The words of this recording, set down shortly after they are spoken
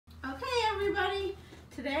everybody.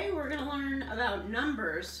 Today we're going to learn about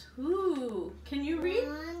numbers. Ooh, can you read?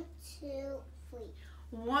 1, 2, 3.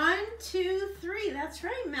 1, 2, 3. That's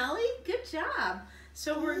right, Melly. Good job.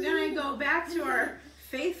 So we're going to go back to our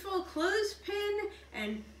faithful clothespin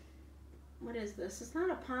and what is this? It's not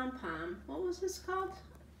a pom-pom. What was this called?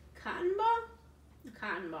 Cotton ball? A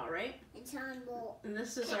cotton ball, right? It's cotton ball. And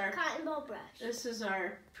this is our cotton ball brush. This is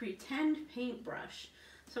our pretend paintbrush.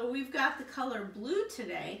 So we've got the color blue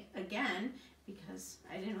today, again, because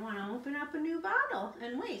I didn't want to open up a new bottle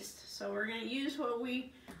and waste. So we're going to use what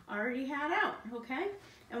we already had out, okay?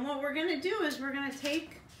 And what we're going to do is we're going to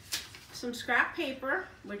take some scrap paper,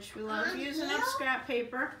 which we love using up scrap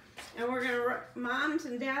paper, and we're going to, moms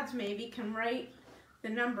and dads maybe can write the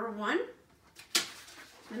number 1,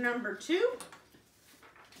 the number 2,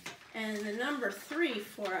 and the number 3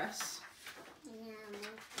 for us.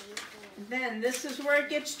 Then this is where it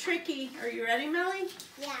gets tricky. Are you ready, Melly?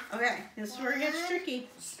 Yeah. Okay, this is where it gets tricky.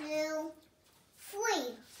 2,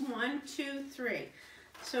 3. 1, 2, 3.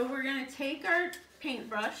 So we're gonna take our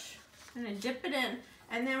paintbrush, gonna dip it in,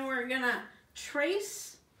 and then we're gonna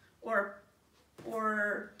trace or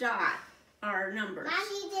dot our numbers.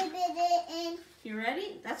 Mommy dip it in. You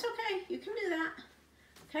ready? That's okay. You can do that.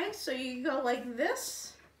 Okay, so you go like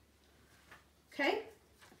this. Okay.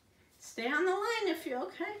 Stay on the line if you're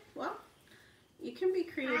okay. Well, you can be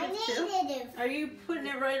creative too. Are you putting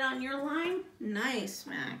it right on your line? Nice,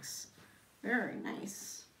 Max. Very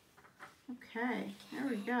nice. Okay, there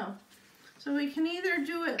we go. So we can either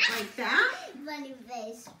do it like that Funny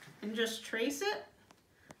face. and just trace it.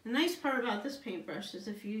 The nice part about this paintbrush is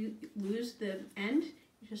if you lose the end,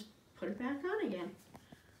 you just put it back on again.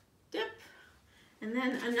 Dip. And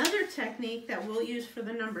then another technique that we'll use for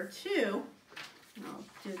the number 2, I'll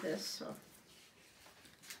do this, so,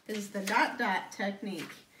 is the dot dot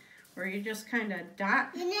technique, where you just kind of dot.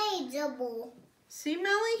 You need double. See,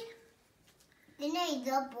 Melly? You need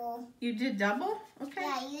double. You did double? Okay.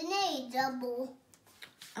 Yeah, you need double.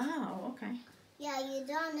 Oh, okay. Yeah, you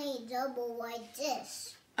don't need double like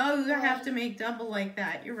this. Oh, you have to make double like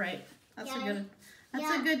that. You're right. That's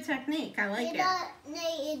a good technique. I like it. You don't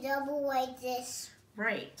need double like this.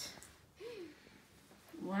 Right.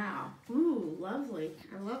 Wow. Ooh, lovely.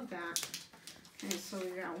 I love that. Okay, so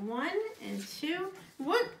we got 1 and 2.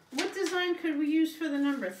 What design could we use for the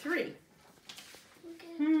number 3?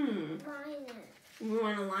 Line it. We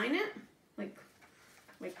want to line it? Like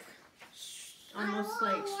almost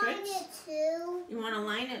like stripes? Line it too. You want to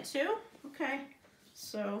line it too? Okay.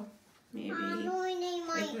 So maybe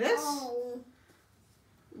like this?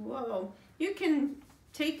 Whoa. You can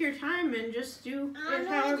take your time and just do it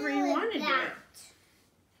however you want to do it.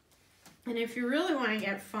 And if you really want to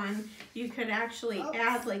get fun, you could actually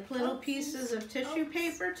add like little pieces of tissue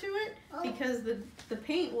paper to it because the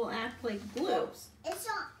paint will act like glue.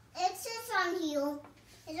 It's just on here.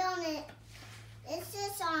 It's on it. It's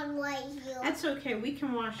just on right here. That's okay. We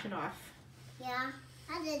can wash it off. Yeah,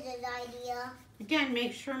 that's a good idea. Again,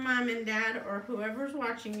 make sure mom and dad or whoever's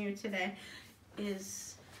watching you today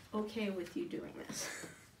is okay with you doing this.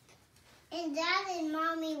 And dad and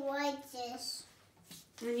mommy like this.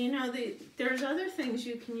 And you know, there's other things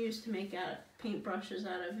you can use to make paintbrushes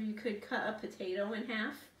out of. You could cut a potato in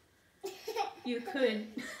half. You could,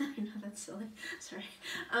 I know that's silly, sorry.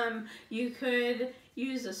 You could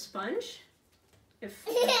use a sponge,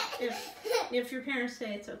 if your parents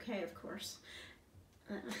say it's okay, of course.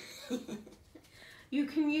 You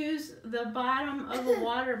can use the bottom of a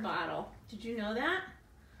water bottle. Did you know that?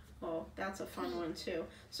 Oh, that's a fun one too.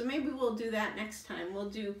 So maybe we'll do that next time. We'll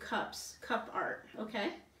do cup art,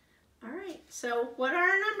 okay? All right, so what are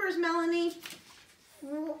our numbers, Melanie?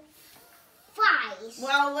 5.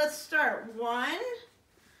 Well, let's start. 1.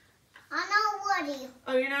 I'm not ready.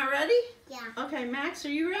 Oh, you're not ready? Yeah. Okay, Max,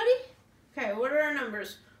 are you ready? Okay, what are our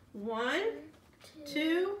numbers? 1,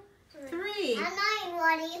 2, 3. I'm not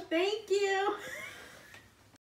ready. Thank you.